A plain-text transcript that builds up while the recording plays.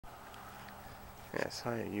Yes,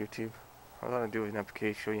 hi YouTube. What I'm going to do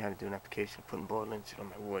is show you how to do an application of putting boiled linseed on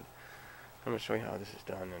my wood. I'm going to show you how this is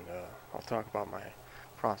done, and I'll talk about my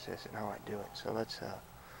process and how I do it. So I'm going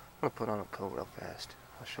to put on a coat real fast.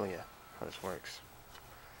 I'll show you how this works.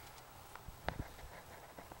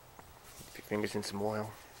 Dip your fingers in some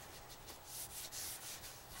oil.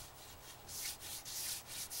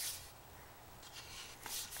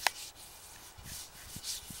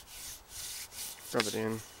 Rub it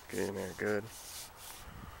in, get it in there good.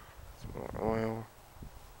 Some more oil.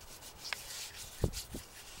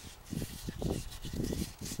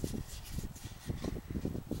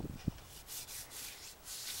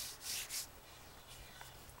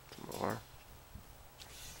 Some more.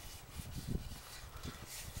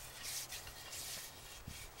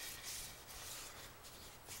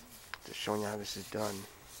 Just showing you how this is done,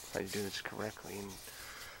 how you do this correctly, and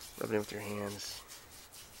rub it in with your hands.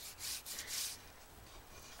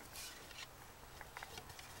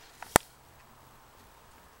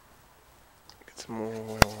 Get some more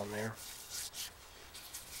oil on there.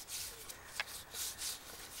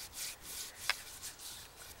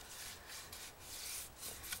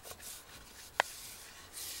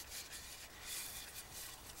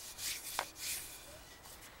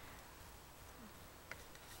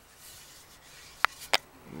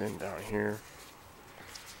 And then down here,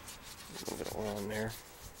 a little bit of oil in there.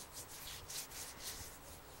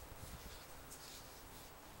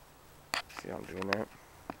 See how I'm doing that?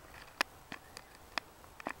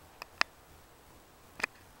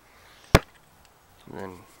 And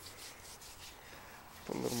then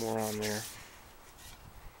put a little more on there.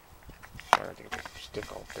 Try not to get the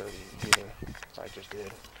stick all dirty either. I just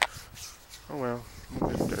did. Oh well, a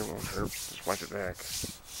little bit of dirt won't hurt. Just wipe it back.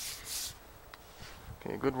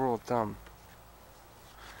 Okay, a good rule of thumb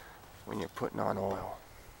when you're putting on oil.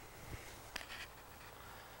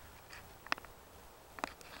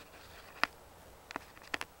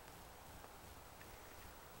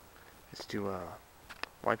 Is to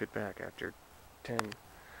wipe it back after 10,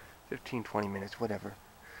 15, 20 minutes, whatever.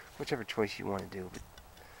 Whichever choice you want to do, but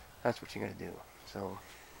that's what you gotta do. So,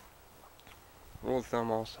 rule of thumb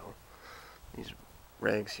also, these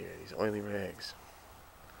rags here, these oily rags,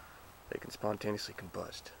 they can spontaneously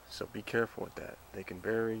combust. So be careful with that. They can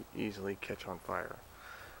very easily catch on fire.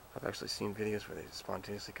 I've actually seen videos where they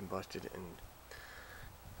spontaneously combusted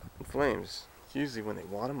in flames. It's usually when they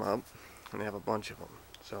wad them up and they have a bunch of them.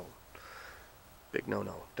 So, big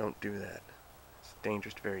no-no. Don't do that. It's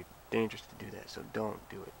dangerous, very dangerous to do that. So don't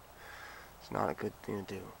do it. It's not a good thing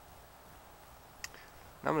to do.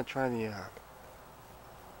 Now I'm going to try the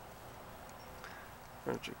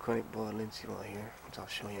Furniture Clinic boiled linseed oil here, which I'll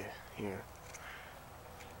show you here.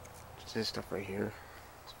 It's this stuff right here.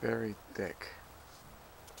 It's very thick.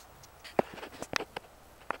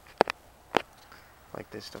 Like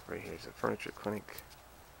this stuff right here. It's a Furniture Clinic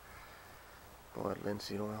boiled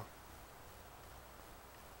linseed oil.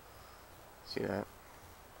 See that?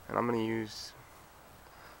 And I'm going to use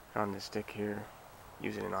on this stick here,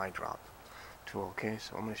 using an eye drop tool. Okay,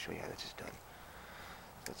 so I'm going to show you how this is done.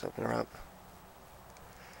 So let's open her up.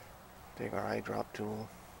 Take our eye drop tool.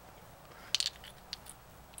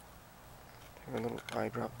 Take our little eye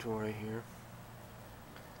drop tool right here.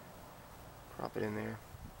 Prop it in there.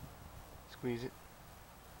 Squeeze it.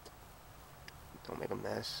 Don't make a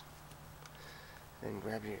mess. Then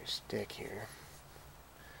grab your stick here.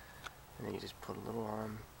 And then you just put a little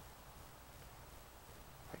on.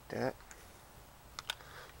 Like that.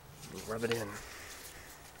 And rub it in.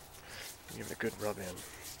 Give it a good rub in.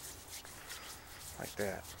 Like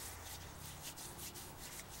that.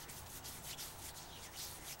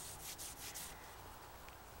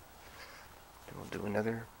 Then we'll do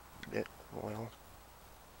another bit of oil.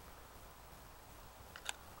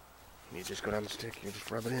 And you just go down the stick, you just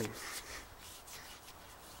rub it in.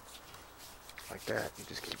 Like that. You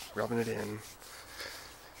just keep rubbing it in.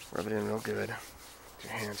 Rub it in real good. With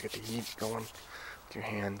your hands, get the heat going with your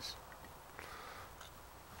hands.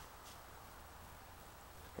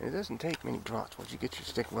 And it doesn't take many drops once you get your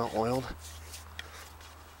stick well oiled.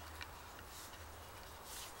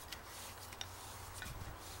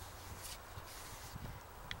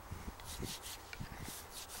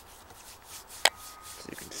 So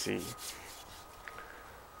you can see.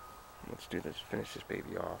 Let's do this, finish this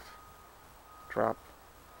baby off. Drop.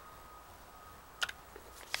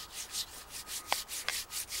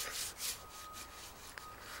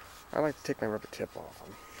 I like to take my rubber tip off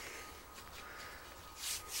them.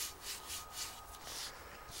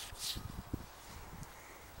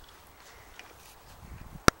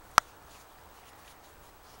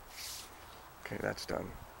 Okay, that's done.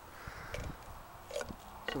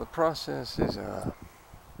 So the process is that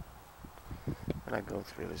I go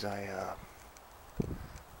through is I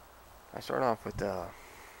start off with let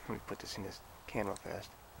me put this in this can real fast.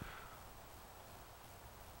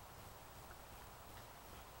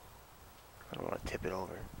 I don't want to tip it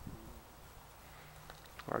over.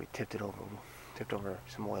 I already tipped over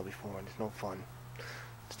some oil before, and it's no fun.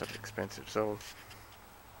 Stuff's expensive. So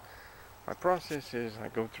my process is I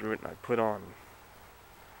go through it and I put on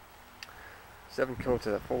 7 coats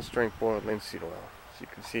of that full strength boiled linseed oil. So you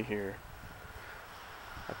can see here,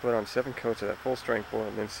 I put on 7 coats of that full strength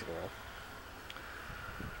boiled linseed oil.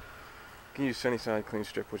 You can use Sunnyside clean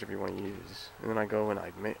strip, whichever you want to use. And then I go and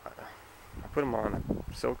I put them on,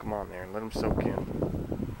 I soak them on there and let them soak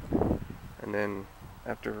in. And then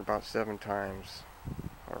after about 7 times,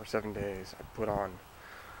 or 7 days, I put on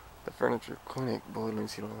the Furniture Clinic boiled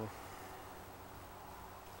linseed oil,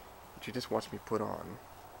 which you just watch me put on.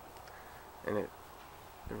 And it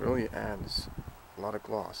really adds a lot of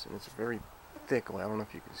gloss, and it's a very thick oil. I don't know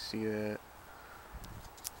if you can see that.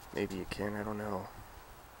 Maybe you can, I don't know.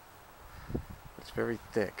 It's very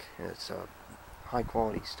thick, and it's high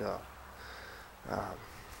quality stuff.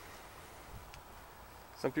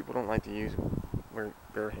 Some people don't like to use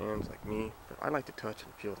bare hands like me, but I like to touch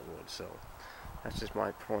and feel the wood, so that's just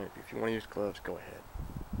my point. If you want to use gloves, go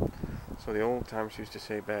ahead. So the old timers used to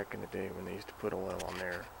say back in the day when they used to put oil on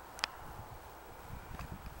their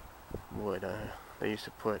wood, they used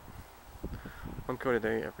to put 1 coat a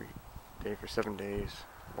day every day for 7 days,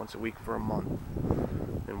 once a week for a month,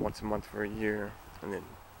 then once a month for a year, and then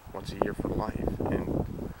once a year for life.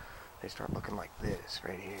 And they start looking like this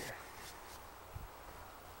right here.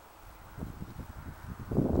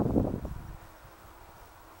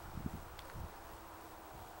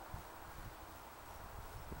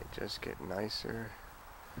 They just get nicer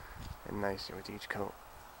and nicer with each coat.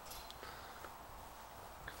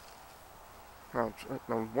 Now,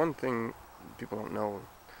 one thing people don't know,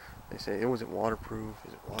 they say, was it waterproof?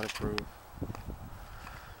 Is it waterproof?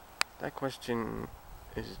 That question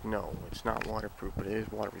is no, it's not waterproof, but it is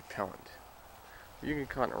water repellent. If you get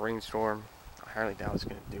caught in a rainstorm, I highly doubt it's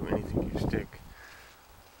going to do anything to your stick.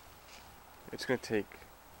 It's going to take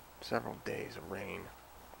several days of rain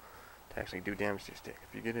to actually do damage to your stick.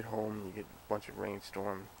 If you get it home and you get a bunch of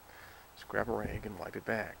rainstorm, just grab a rag and wipe it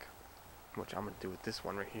back, which I'm going to do with this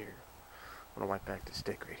one right here. I'm going to wipe back the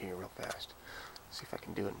stick right here real fast. See if I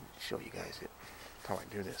can do it and show you guys how I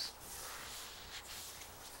do this.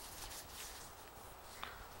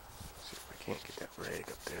 See if I can't get that rag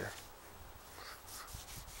up there.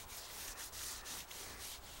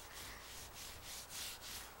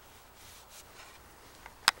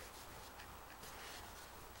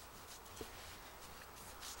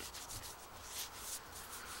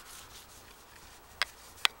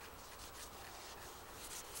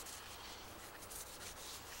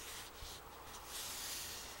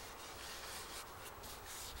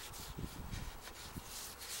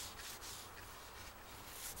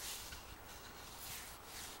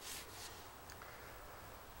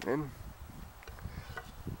 And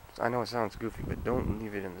I know it sounds goofy, but don't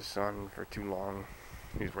leave it in the sun for too long,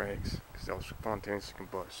 these rags, because they'll spontaneously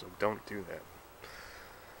combust, so don't do that.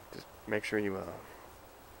 Just make sure you let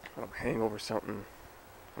them hang over something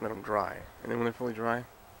and let them dry. And then when they're fully dry,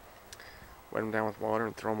 wet them down with water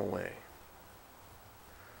and throw them away.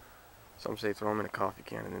 Some say throw them in a coffee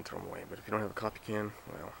can and then throw them away, but if you don't have a coffee can,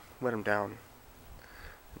 well, wet them down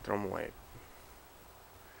and throw them away.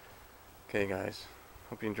 Okay guys,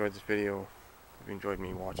 hope you enjoyed this video. Hope you enjoyed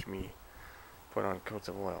me watching me put on coats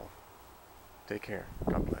of oil. Take care.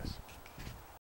 God bless.